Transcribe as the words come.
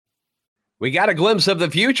We got a glimpse of the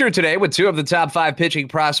future today with two of the top five pitching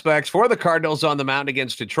prospects for the Cardinals on the mound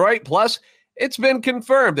against Detroit. Plus, it's been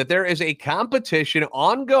confirmed that there is a competition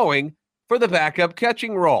ongoing for the backup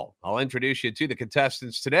catching role. I'll introduce you to the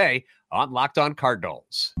contestants today on Locked On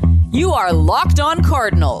Cardinals. You are Locked On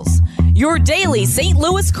Cardinals, your daily St.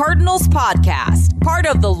 Louis Cardinals podcast, part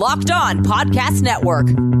of the Locked On Podcast Network,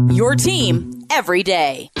 your team every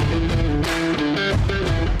day.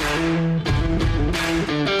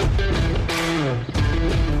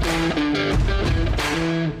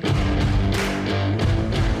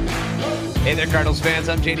 Hey there, Cardinals fans.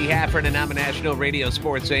 I'm JD Hafford, and I'm a national radio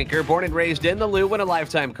sports anchor, born and raised in the Lou, and a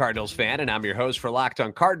lifetime Cardinals fan. And I'm your host for Locked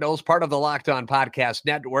On Cardinals, part of the Locked On Podcast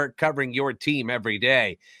Network, covering your team every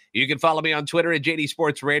day. You can follow me on Twitter at JD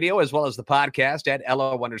Sports Radio, as well as the podcast at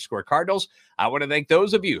LO_Cardinals. I want to thank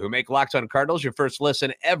those of you who make Locked On Cardinals your first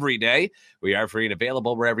listen every day. We are free and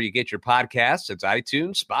available wherever you get your podcasts. It's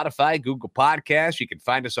iTunes, Spotify, Google Podcasts. You can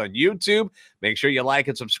find us on YouTube. Make sure you like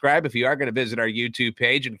and subscribe if you are going to visit our YouTube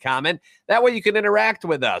page and comment. That way you can interact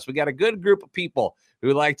with us. We got a good group of people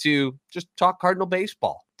who like to just talk Cardinal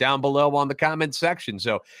baseball down below on the comment section.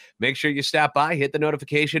 So make sure you stop by, hit the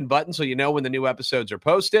notification button so you know when the new episodes are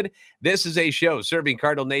posted. This is a show serving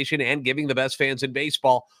Cardinal Nation and giving the best fans in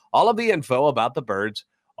baseball all of the info about the birds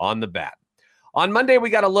on the bat. On Monday, we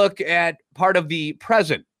got a look at part of the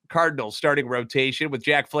present Cardinals starting rotation with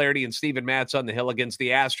Jack Flaherty and Steven Matz on the hill against the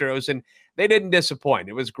Astros, and they didn't disappoint.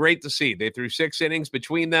 It was great to see. They threw 6 innings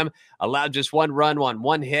between them, allowed just 1 run on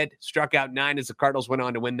 1 hit, struck out 9 as the Cardinals went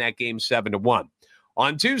on to win that game 7-1.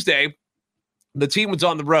 On Tuesday, the team was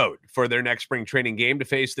on the road for their next spring training game to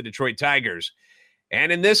face the Detroit Tigers.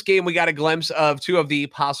 And in this game, we got a glimpse of 2 of the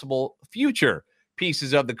possible future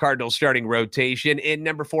pieces of the Cardinals starting rotation in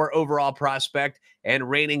number 4 overall prospect and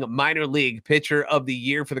reigning minor league pitcher of the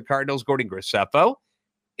year for the Cardinals, Gordon Graceffo,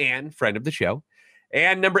 and friend of the show,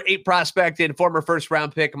 and number 8 prospect and former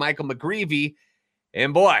first-round pick, Michael McGreevy.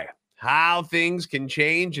 And boy, how things can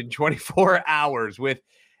change in 24 hours with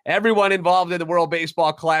everyone involved in the World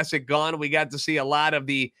Baseball Classic gone. We got to see a lot of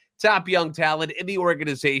the top young talent in the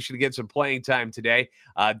organization get some playing time today.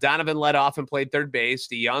 Donovan led off and played third base.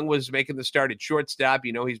 DeYoung was making the start at shortstop.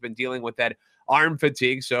 You know, he's been dealing with that arm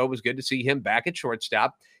fatigue, so it was good to see him back at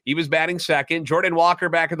shortstop. He was batting second. Jordan Walker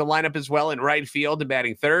back in the lineup as well in right field and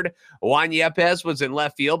batting third. Juan Yepez was in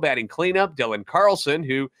left field batting cleanup. Dylan Carlson,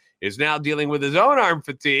 who is now dealing with his own arm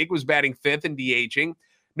fatigue, was batting fifth and DHing.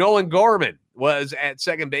 Nolan Gorman was at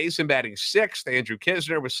second base and batting sixth. Andrew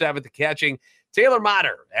Knizner was seventh and catching. Taylor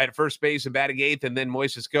Motter at first base and batting eighth, and then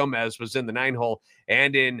Moises Gomez was in the 9-hole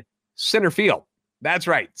and in center field. That's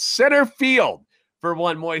right, center field for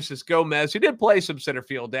one Moises Gomez, who did play some center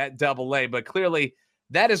field at Double-A, but clearly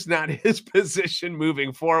that is not his position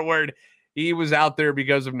moving forward. He was out there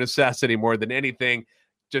because of necessity more than anything.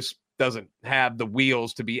 Just doesn't have the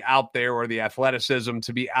wheels to be out there or the athleticism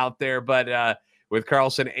to be out there, but with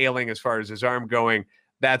Carlson ailing as far as his arm going,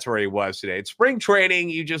 that's where he was today. It's spring training.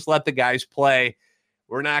 You just let the guys play.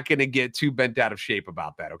 We're not going to get too bent out of shape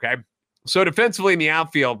about that, okay? So defensively in the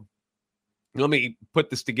outfield, let me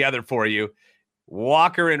put this together for you.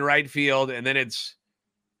 Walker in right field, and then it's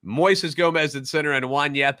Moises Gomez in center and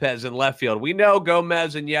Juan Yepez in left field. We know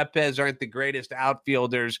Gomez and Yepez aren't the greatest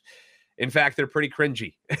outfielders. In fact, they're pretty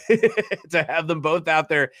cringy. To have them both out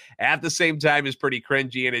there at the same time is pretty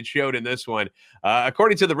cringy, and it showed in this one.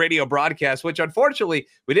 According to the radio broadcast, which unfortunately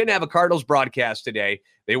we didn't have a Cardinals broadcast today.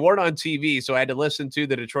 They weren't on TV, so I had to listen to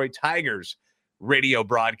the Detroit Tigers radio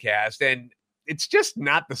broadcast, and it's just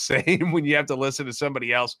not the same when you have to listen to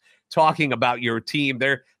somebody else talking about your team.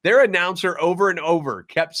 Their announcer over and over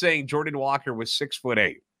kept saying Jordan Walker was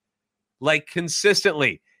 6'8", like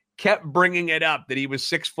consistently. Kept bringing it up that he was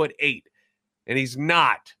 6'8", and he's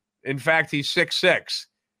not. In fact, he's 6'6".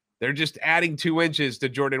 They're just adding 2 inches to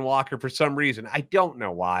Jordan Walker for some reason. I don't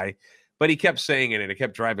know why, but he kept saying it, and it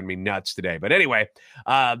kept driving me nuts today. But anyway,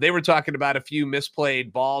 they were talking about a few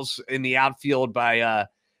misplayed balls in the outfield by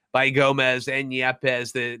Gomez and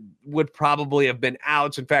Yepez that would probably have been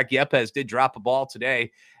outs. In fact, Yepez did drop a ball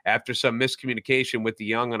today after some miscommunication with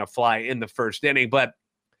DeYoung on a fly in the first inning, but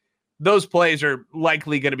those plays are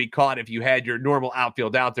likely going to be caught if you had your normal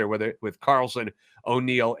outfield out there, whether with Carlson,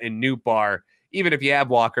 O'Neill, and Nootbaar. Even if you have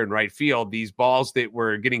Walker in right field, these balls that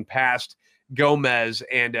were getting past Gomez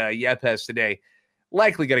and Yepez today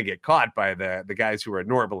likely going to get caught by the guys who are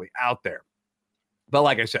normally out there. But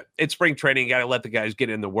like I said, it's spring training. You got to let the guys get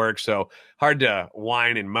in the work. So hard to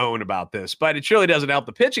whine and moan about this. But it surely doesn't help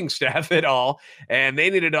the pitching staff at all. And they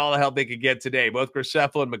needed all the help they could get today. Both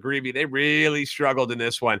Graceffo and McGreevy, they really struggled in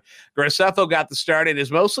this one. Graceffo got the start and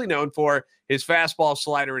is mostly known for his fastball,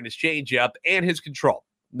 slider, and his changeup and his control.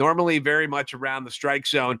 Normally very much around the strike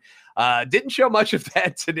zone. Didn't show much of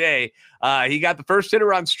that today. He got the first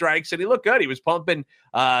hitter on strikes, and he looked good. He was pumping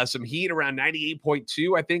some heat around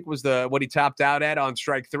 98.2, I think was what he topped out at on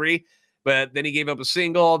strike 3. But then he gave up a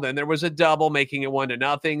single. Then there was a double, making it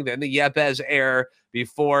 1-0. Then the Yepez error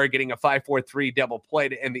before getting a 5-4-3 double play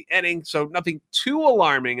to end the inning. So nothing too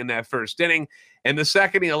alarming in that first inning. And the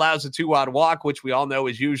second, he allows a 2-out walk, which we all know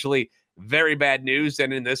is usually very bad news.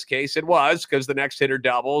 And in this case, it was, because the next hitter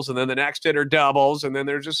doubles, and then the next hitter doubles, and then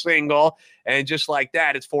there's a single. And just like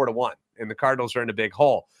that, it's 4-1. And the Cardinals are in a big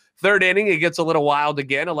hole. Third inning, it gets a little wild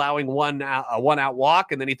again, allowing a one-out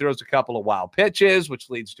walk, and then he throws a couple of wild pitches,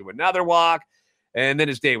 which leads to another walk, and then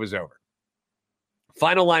his day was over.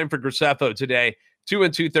 Final line for Graceffo today, 2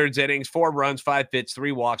 2/3 innings, 4 runs, 5 hits,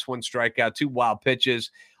 3 walks, 1 strikeout, 2 wild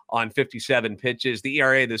pitches on 57 pitches. The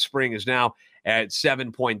ERA this spring is now at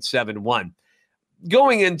 7.71.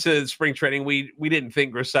 Going into spring training, we didn't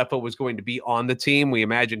think Graceffo was going to be on the team. We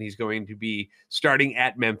imagine he's going to be starting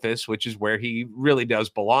at Memphis, which is where he really does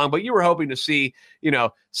belong. But you were hoping to see,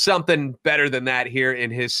 something better than that here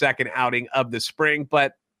in his second outing of the spring.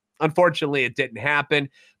 But unfortunately, it didn't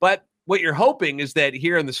happen. But what you're hoping is that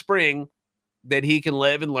here in the spring, that he can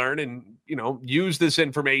live and learn and, use this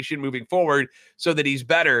information moving forward so that he's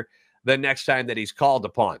better the next time that he's called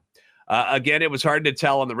upon. Again, it was hard to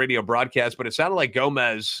tell on the radio broadcast, but it sounded like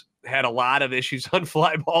Gomez had a lot of issues on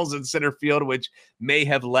fly balls in center field, which may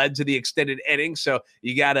have led to the extended inning. So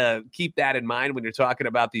you got to keep that in mind when you're talking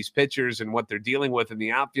about these pitchers and what they're dealing with in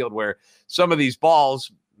the outfield, where some of these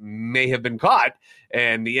balls may have been caught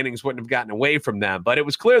and the innings wouldn't have gotten away from them. But it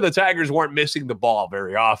was clear the Tigers weren't missing the ball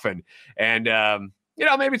very often. And,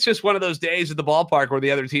 maybe it's just one of those days at the ballpark where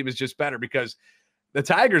the other team is just better, because the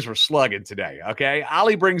Tigers were slugging today, okay?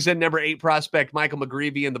 Ollie brings in number 8 prospect Michael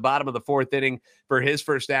McGreevy in the bottom of the 4th inning for his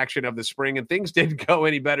first action of the spring, and things didn't go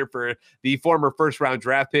any better for the former first-round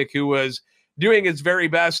draft pick, who was doing his very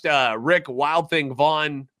best Rick Wild Thing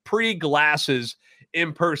Vaughn pre-glasses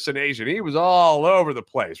impersonation. He was all over the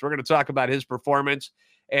place. We're going to talk about his performance,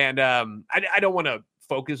 and I don't want to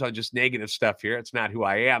focus on just negative stuff here. It's not who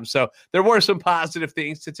I am. So there were some positive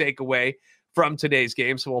things to take away from today's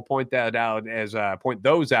game. So we'll point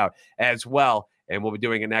those out as well. And we'll be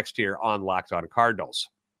doing it next year on Locked On Cardinals.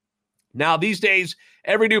 Now, these days,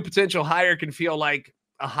 every new potential hire can feel like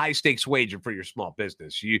a high stakes wager for your small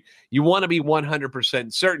business. You want to be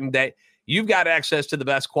 100% certain that you've got access to the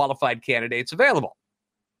best qualified candidates available.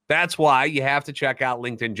 That's why you have to check out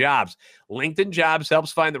LinkedIn Jobs. LinkedIn Jobs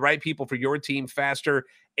helps find the right people for your team faster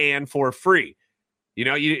and for free.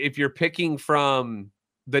 If you're picking from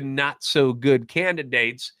the not so good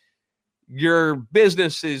candidates, your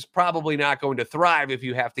business is probably not going to thrive if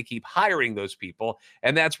you have to keep hiring those people.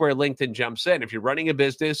 And that's where LinkedIn jumps in. If you're running a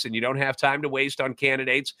business and you don't have time to waste on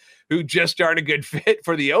candidates who just aren't a good fit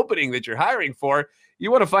for the opening that you're hiring for, you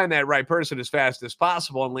want to find that right person as fast as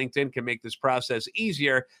possible. And LinkedIn can make this process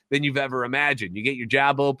easier than you've ever imagined. You get your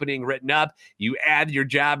job opening written up, you add your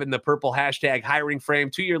job in the purple hashtag hiring frame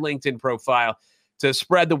to your LinkedIn profile to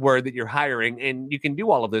spread the word that you're hiring. And you can do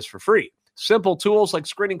all of this for free. Simple tools like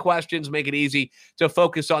screening questions make it easy to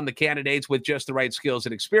focus on the candidates with just the right skills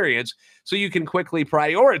and experience, so you can quickly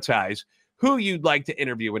prioritize who you'd like to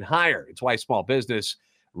interview and hire. It's why small business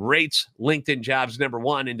rates LinkedIn Jobs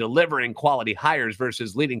 #1 in delivering quality hires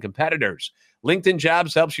versus leading competitors. LinkedIn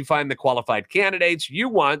Jobs helps you find the qualified candidates you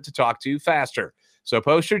want to talk to faster. So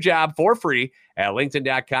post your job for free at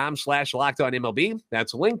linkedin.com/lockedonmlb.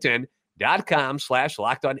 That's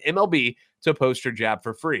linkedin.com/lockedonmlb to post your job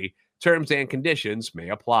for free. Terms and conditions may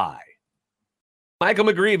apply. Michael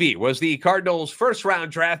McGreevy was the Cardinals'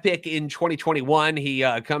 first-round draft pick in 2021. He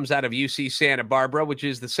comes out of UC Santa Barbara, which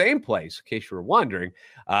is the same place, in case you were wondering,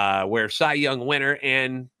 where Cy Young winner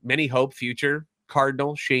and many hope future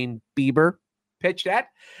Cardinal Shane Bieber pitched at.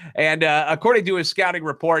 And according to his scouting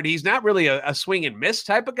report, he's not really a swing and miss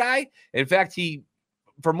type of guy. In fact,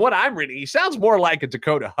 from what I'm reading, he sounds more like a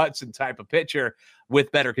Dakota Hudson type of pitcher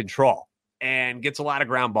with better control and gets a lot of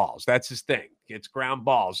ground balls. That's his thing. Gets ground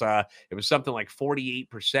balls. It was something like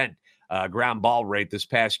 48% ground ball rate this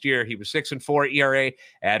past year. He was 6-4 ERA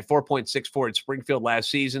at 4.64 at Springfield last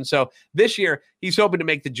season. So this year, he's hoping to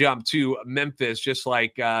make the jump to Memphis, just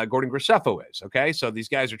like Gordon Graceffo is. Okay, so these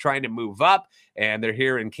guys are trying to move up, and they're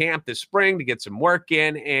here in camp this spring to get some work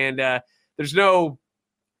in. And there's no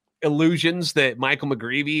illusions that Michael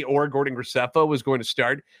McGreevy or Gordon Graceffo was going to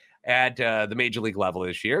start at the major league level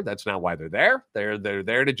this year. That's not why they're there. They're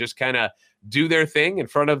there to just kind of do their thing in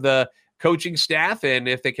front of the coaching staff, and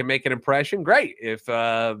if they can make an impression, great. If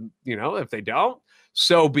if they don't,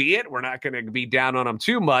 so be it. We're not going to be down on them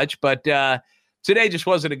too much, but today just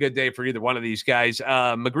wasn't a good day for either one of these guys.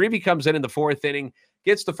 McGreevy comes in the fourth inning,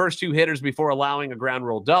 gets the first two hitters before allowing a ground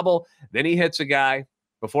rule double. Then he hits a guy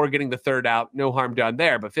before getting the third out. No harm done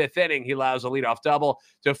there. But fifth inning, he allows a leadoff double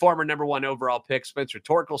to former number 1 overall pick Spencer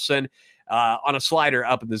Torkelson on a slider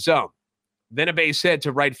up in the zone. Then a base hit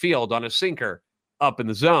to right field on a sinker up in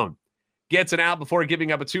the zone. Gets an out before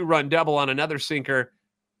giving up a 2-run double on another sinker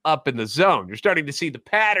up in the zone. You're starting to see the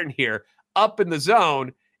pattern here. Up in the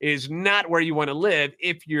zone is not where you want to live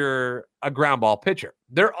if you're a ground ball pitcher.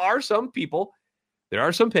 There are some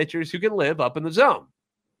pitchers who can live up in the zone,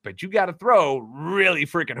 but you got to throw really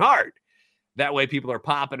freaking hard. That way people are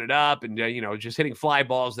popping it up and, just hitting fly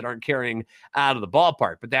balls that aren't carrying out of the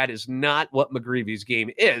ballpark. But that is not what McGreevy's game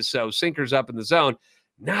is. So sinkers up in the zone,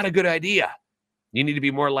 not a good idea. You need to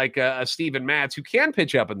be more like a Steven Matz who can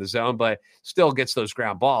pitch up in the zone, but still gets those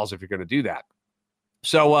ground balls if you're going to do that.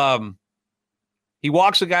 So he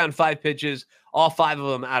walks a guy on 5 pitches, all 5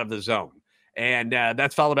 of them out of the zone. And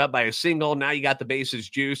that's followed up by a single. Now you got the bases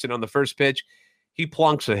juiced. And on the first pitch, he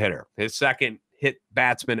plunks a hitter, his second hit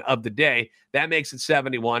batsman of the day. That makes it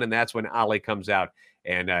 71, and that's when Ali comes out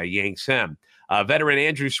and yanks him. Veteran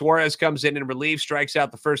Andrew Suarez comes in relief, strikes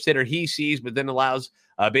out the first hitter he sees, but then allows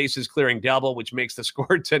bases clearing double, which makes the score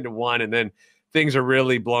 10-1, and then things are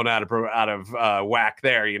really blown out of whack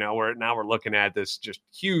there. We're looking at this just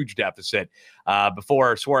huge deficit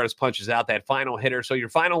before Suarez punches out that final hitter. So your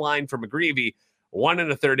final line for McGreevy: 1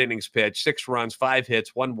 1/3 innings pitch, 6 runs, 5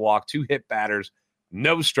 hits, 1 walk, 2 hit batters,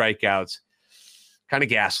 no strikeouts. Kind of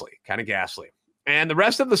ghastly. And the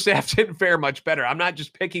rest of the staff didn't fare much better. I'm not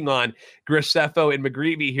just picking on Graceffo and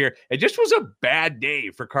McGreevy here. It just was a bad day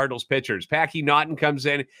for Cardinals pitchers. Packy Naughton comes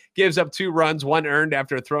in, gives up 2 runs, 1 earned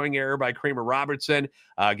after a throwing error by Kramer Robertson,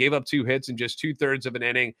 gave up 2 hits in just 2/3 of an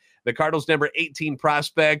inning. The Cardinals' number 18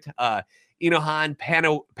 prospect, Inohan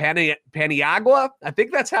Paniagua, I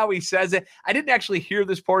think that's how he says it. I didn't actually hear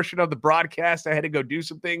this portion of the broadcast. I had to go do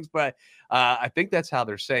some things, but I think that's how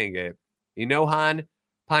they're saying it. Inohan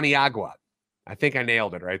Paniagua. I think I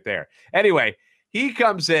nailed it right there. Anyway, he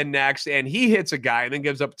comes in next, and he hits a guy and then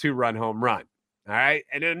gives up a 2-run home run. All right.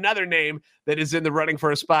 And then another name that is in the running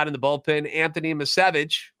for a spot in the bullpen, Anthony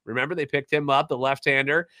Misevich. Remember, they picked him up, the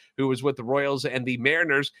left-hander who was with the Royals and the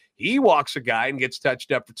Mariners. He walks a guy and gets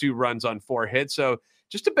touched up for 2 runs on 4 hits. So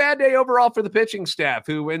just a bad day overall for the pitching staff,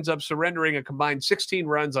 who ends up surrendering a combined 16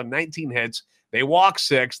 runs on 19 hits. They walk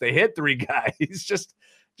 6. They hit 3 guys.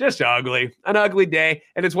 Just ugly, an ugly day.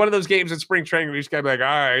 And it's one of those games in spring training where you just got to be like, all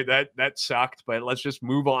right, that sucked, but let's just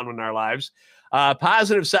move on in our lives.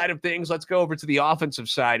 Positive side of things, let's go over to the offensive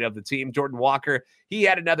side of the team. Jordan Walker, he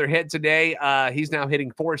had another hit today. He's now hitting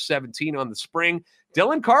 .417 on the spring.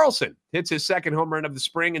 Dylan Carlson hits his second home run of the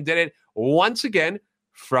spring and did it once again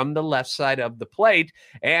from the left side of the plate.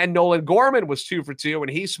 And Nolan Gorman was 2 for 2, and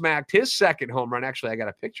he smacked his second home run. Actually, I got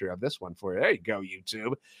a picture of this one for you. There you go,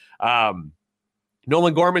 YouTube.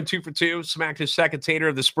 Nolan Gorman, 2 for 2, smacked his second tater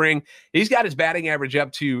of the spring. He's got his batting average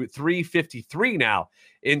up to .353 now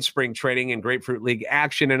in spring training in Grapefruit League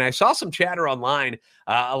action. And I saw some chatter online.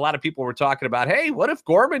 A lot of people were talking about, hey, what if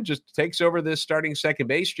Gorman just takes over this starting second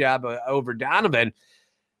base job over Donovan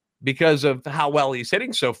because of how well he's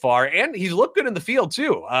hitting so far? And he's looked good in the field,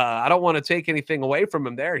 too. I don't want to take anything away from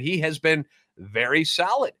him there. He has been very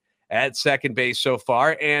solid at second base so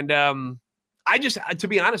far. And to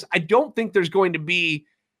be honest, I don't think there's going to be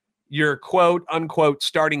your quote unquote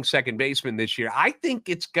starting second baseman this year. I think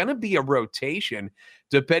it's going to be a rotation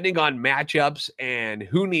depending on matchups and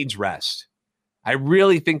who needs rest. I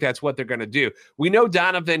really think that's what they're going to do. We know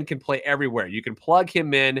Donovan can play everywhere. You can plug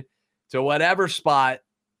him in to whatever spot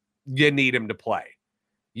you need him to play.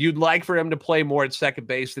 You'd like for him to play more at second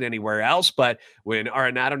base than anywhere else, but when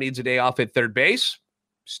Arenado needs a day off at third base,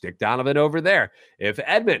 stick Donovan over there. If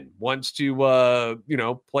Edman wants to,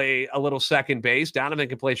 play a little second base, Donovan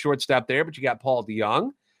can play shortstop there, but you got Paul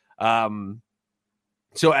DeJong.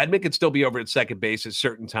 So Edman could still be over at second base at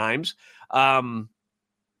certain times.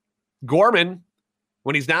 Gorman,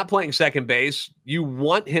 when he's not playing second base, you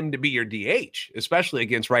want him to be your DH, especially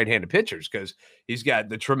against right-handed pitchers, because he's got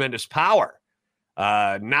the tremendous power.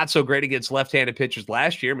 Not so great against left-handed pitchers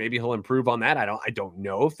last year. Maybe he'll improve on that. I don't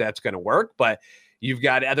know if that's going to work, but you've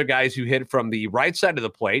got other guys who hit from the right side of the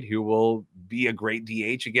plate who will be a great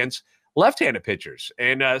DH against left-handed pitchers.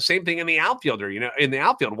 And same thing in the outfielder. In the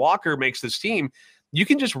outfield, Walker makes this team you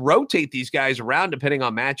can just rotate these guys around depending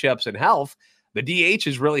on matchups and health. The DH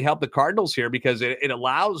has really helped the Cardinals here because it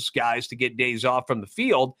allows guys to get days off from the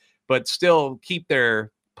field, but still keep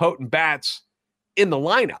their potent bats in the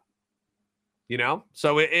lineup.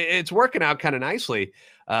 So it's working out kind of nicely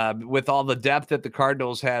with all the depth that the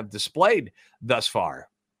Cardinals have displayed thus far,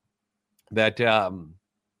 that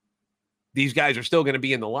these guys are still going to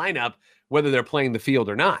be in the lineup, whether they're playing the field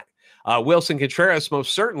or not. Wilson Contreras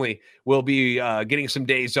most certainly will be getting some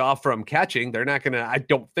days off from catching. I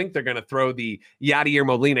don't think they're going to throw the Yadier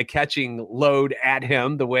Molina catching load at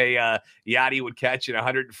him the way Yadi would catch in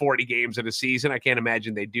 140 games in a season. I can't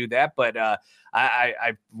imagine they do that, but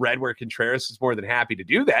I've read where Contreras is more than happy to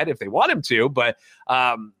do that if they want him to. But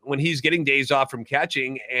when he's getting days off from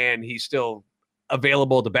catching and he's still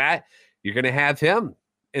available to bat, you're going to have him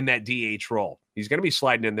in that DH role. He's going to be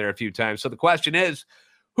sliding in there a few times. So the question is,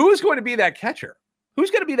 who's going to be that catcher? Who's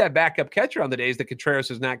going to be that backup catcher on the days that Contreras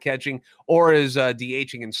is not catching or is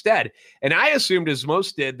DHing instead? And I assumed, as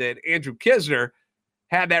most did, that Andrew Knizner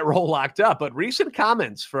had that role locked up. But recent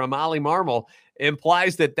comments from Oli Marmol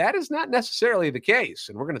implies that that is not necessarily the case.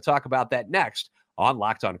 And we're going to talk about that next on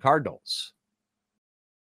Locked On Cardinals.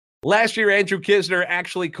 Last year, Andrew Knizner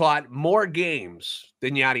actually caught more games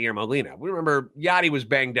than Yadier Molina. We remember Yadi was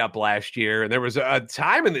banged up last year, and there was a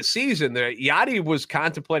time in the season that Yadi was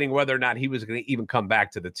contemplating whether or not he was going to even come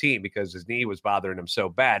back to the team because his knee was bothering him so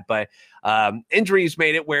bad. But injuries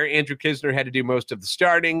made it where Andrew Knizner had to do most of the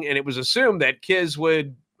starting, and it was assumed that Kiz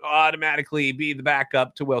would automatically be the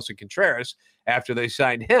backup to Wilson Contreras after they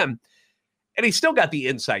signed him. And he still got the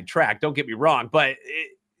inside track, don't get me wrong, but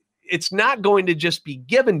it's not going to just be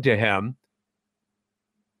given to him.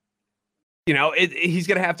 He's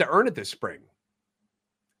going to have to earn it this spring.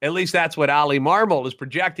 At least that's what Oli Marmol is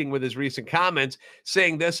projecting with his recent comments,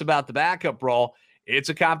 saying this about the backup role. It's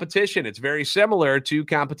a competition. It's very similar to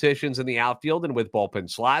competitions in the outfield and with bullpen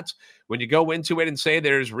slots. When you go into it and say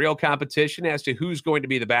there's real competition as to who's going to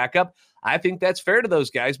be the backup, I think that's fair to those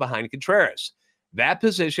guys behind Contreras. That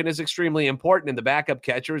position is extremely important, and the backup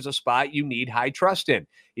catcher is a spot you need high trust in.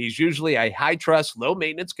 He's usually a high-trust,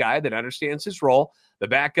 low-maintenance guy that understands his role. The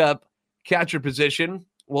backup catcher position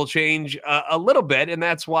will change a little bit, and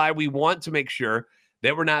that's why we want to make sure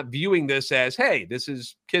that we're not viewing this as, hey, this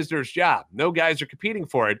is Knizner's job. No guys are competing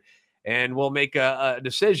for it, and we'll make a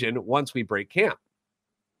decision once we break camp.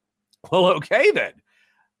 Well, okay, then.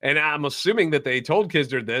 And I'm assuming that they told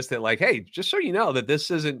Knizner this, that like, hey, just so you know that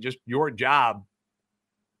this isn't just your job.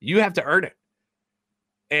 You have to earn it.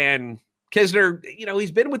 And Knizner, he's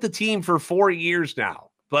been with the team for 4 years now,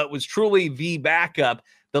 but was truly the backup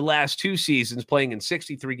the last 2 seasons, playing in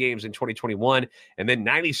 63 games in 2021 and then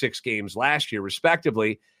 96 games last year,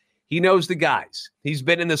 respectively. He knows the guys. He's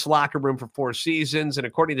been in this locker room for 4 seasons, and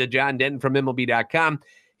according to John Denton from MLB.com,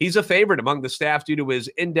 he's a favorite among the staff due to his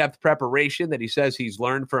in-depth preparation that he says he's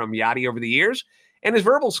learned from Yadi over the years and his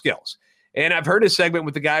verbal skills. And I've heard his segment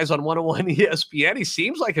with the guys on 101 ESPN. He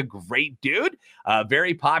seems like a great dude,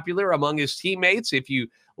 very popular among his teammates. If you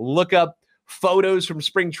look up photos from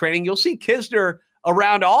spring training, you'll see Knizner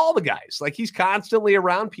around all the guys. Like, he's constantly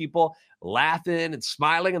around people, laughing and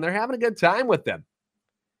smiling, and they're having a good time with them.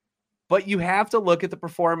 But you have to look at the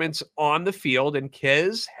performance on the field, and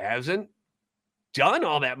Kiz hasn't done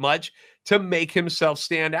all that much to make himself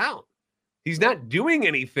stand out. He's not doing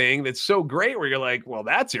anything that's so great where you're like, well,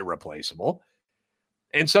 that's irreplaceable.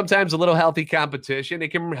 And sometimes a little healthy competition, it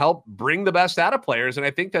can help bring the best out of players. And I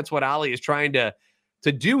think that's what Oli is trying to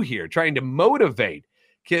do here, trying to motivate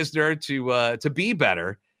Knizner to be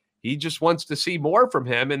better. He just wants to see more from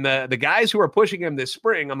him. And the guys who are pushing him this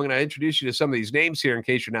spring, I'm going to introduce you to some of these names here in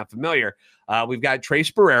case you're not familiar. We've got Trace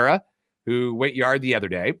Barrera, who went yard the other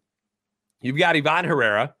day. You've got Ivan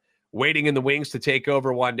Herrera waiting in the wings to take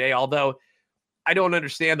over one day, although I don't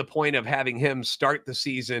understand the point of having him start the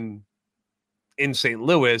season in St.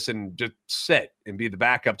 Louis and just sit and be the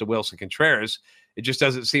backup to Wilson Contreras. It just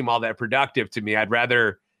doesn't seem all that productive to me. I'd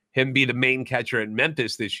rather him be the main catcher in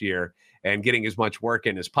Memphis this year and getting as much work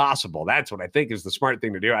in as possible. That's what I think is the smart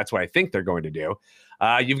thing to do. That's what I think they're going to do.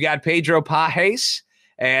 You've got Pedro Pages,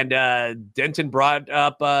 and Denton brought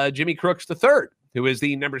up Jimmy Crooks III, who is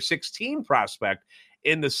the number 16 prospect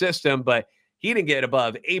in the system, but he didn't get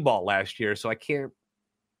above A-ball last year, so I can't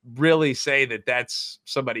really say that that's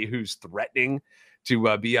somebody who's threatening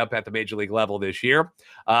to be up at the major league level this year.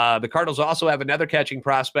 The Cardinals also have another catching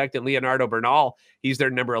prospect in Leonardo Bernal. He's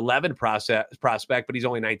their number 11 prospect, but he's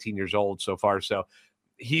only 19 years old so far, so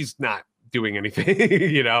he's not doing anything,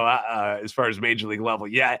 as far as major league level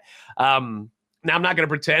yet. Now, I'm not going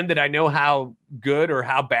to pretend that I know how good or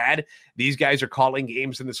how bad these guys are calling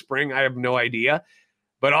games in the spring. I have no idea.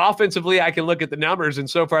 But offensively, I can look at the numbers, and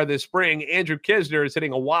so far this spring, Andrew Knizner is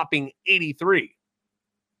hitting a whopping 83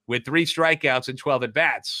 with 3 strikeouts and 12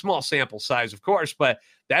 at-bats. Small sample size, of course, but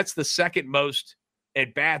that's the second most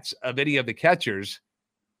at-bats of any of the catchers.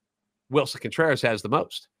 Wilson Contreras has the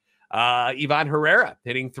most. Ivan Herrera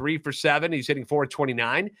hitting 3 for 7. He's hitting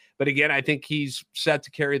 429. But again, I think he's set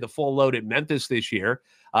to carry the full load at Memphis this year.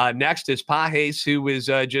 Next is Pages, who was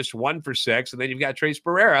just 1 for 6. And then you've got Trace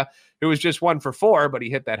Barrera, who was just 1 for 4, but he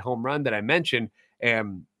hit that home run that I mentioned.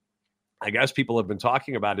 And I guess people have been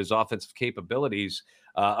talking about his offensive capabilities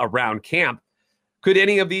around camp. Could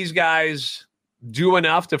any of these guys do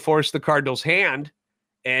enough to force the Cardinals' hand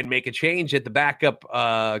and make a change at the backup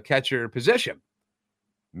catcher position?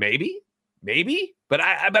 Maybe, but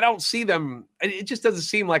I don't see them. It just doesn't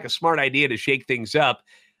seem like a smart idea to shake things up.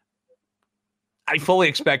 I fully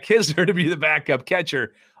expect Knizner to be the backup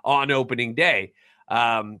catcher on opening day.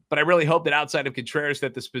 But I really hope that outside of Contreras,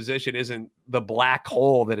 that this position isn't the black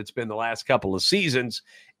hole that it's been the last couple of seasons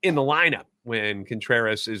in the lineup when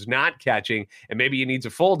Contreras is not catching and maybe he needs a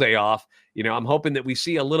full day off. You know, I'm hoping that we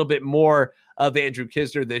see a little bit more of Andrew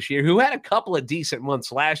Knizner this year, who had a couple of decent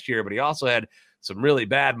months last year, but he also had some really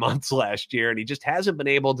bad months last year, and he just hasn't been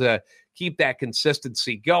able to keep that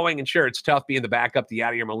consistency going. And sure, it's tough being the backup to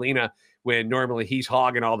Yadier Molina when normally he's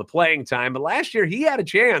hogging all the playing time. But last year, he had a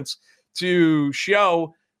chance to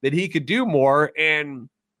show that he could do more, and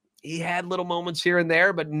he had little moments here and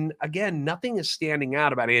there. But again, nothing is standing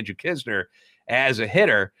out about Andrew Knizner as a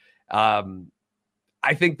hitter.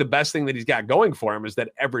 I think the best thing that he's got going for him is that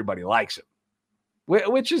everybody likes him,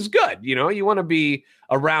 which is good. You know, you want to be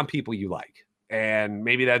around people you like. And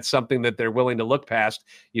maybe that's something that they're willing to look past,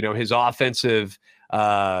 you know, his offensive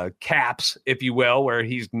caps, if you will, where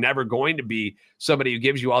he's never going to be somebody who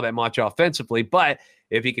gives you all that much offensively. But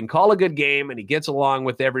if he can call a good game and he gets along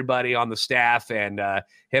with everybody on the staff and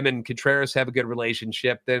him and Contreras have a good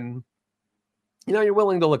relationship, then, you know, you're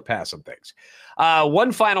willing to look past some things.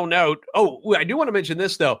 One final note. Oh, I do want to mention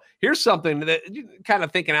this, though. Here's something that kind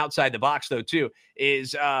of thinking outside the box, though, too,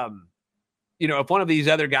 is you know, if one of these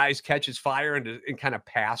other guys catches fire and kind of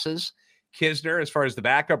passes Knizner as far as the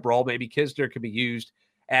backup role, maybe Knizner could be used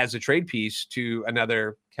as a trade piece to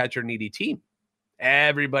another catcher-needy team.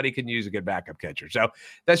 Everybody can use a good backup catcher. So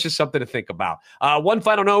that's just something to think about. One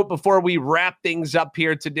final note before we wrap things up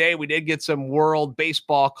here today. We did get some World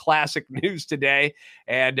Baseball Classic news today,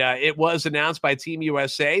 and it was announced by Team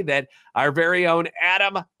USA that our very own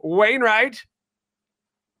Adam Wainwright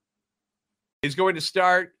is going to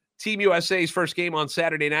start Team USA's first game on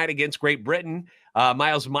Saturday night against Great Britain.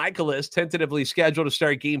 Miles Mikolas tentatively scheduled to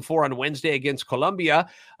start Game 4 on Wednesday against Colombia.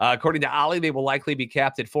 According to Ali, they will likely be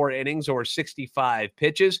capped at 4 innings or 65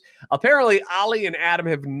 pitches. Apparently, Ali and Adam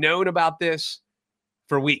have known about this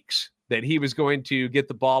for weeks, that he was going to get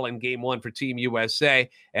the ball in Game 1 for Team USA,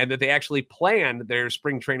 and that they actually planned their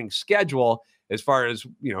spring training schedule as far as,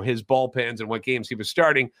 you know, his bullpens and what games he was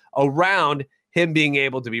starting around him being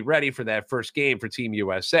able to be ready for that first game for Team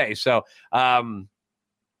USA. So I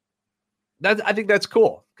think that's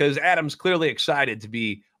cool because Adam's clearly excited to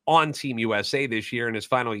be on Team USA this year in his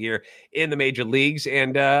final year in the major leagues.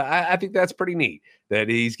 And I think that's pretty neat that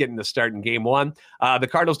he's getting the start in Game 1. The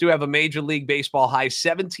Cardinals do have a Major League Baseball high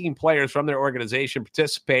 17 players from their organization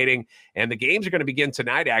participating. And the games are going to begin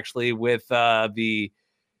tonight, actually, with the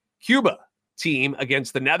Cuba team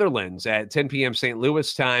against the Netherlands at 10 p.m. St.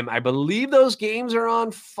 Louis time. I believe those games are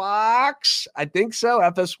on Fox. I think so,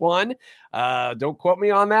 FS1. Don't quote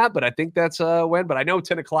me on that, but I think that's when. But I know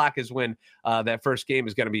 10 o'clock is when that first game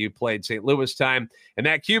is going to be played St. Louis time. And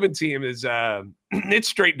that Cuban team is it's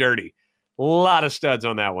straight dirty. A lot of studs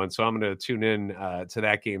on that one. So I'm going to tune in to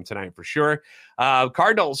that game tonight for sure.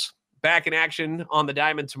 Cardinals back in action on the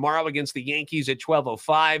diamond tomorrow against the Yankees at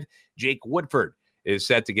 12:05. Jake Woodford is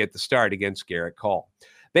set to get the start against Garrett Cole.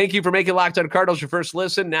 Thank you for making Locked On Cardinals your first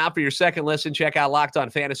listen. Now for your second listen, check out Locked On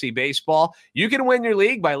Fantasy Baseball. You can win your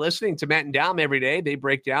league by listening to Matt and Dom every day. They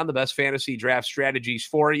break down the best fantasy draft strategies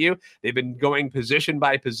for you. They've been going position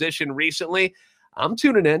by position recently. I'm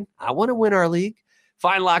tuning in. I want to win our league.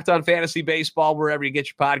 Find Locked On Fantasy Baseball wherever you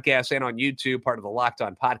get your podcasts and on YouTube, part of the Locked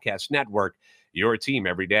On Podcast Network. Your team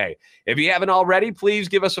every day. If you haven't already, please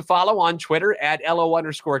give us a follow on Twitter at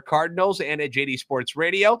 @LO_Cardinals and at JD Sports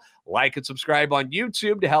Radio. Like and subscribe on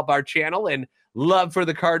YouTube to help our channel and love for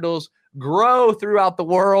the Cardinals grow throughout the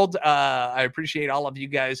world. I appreciate all of you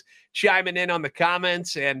guys chiming in on the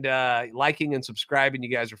comments and liking and subscribing. You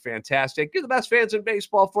guys are fantastic. You're the best fans in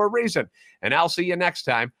baseball for a reason. And I'll see you next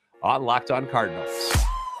time on Locked On Cardinals.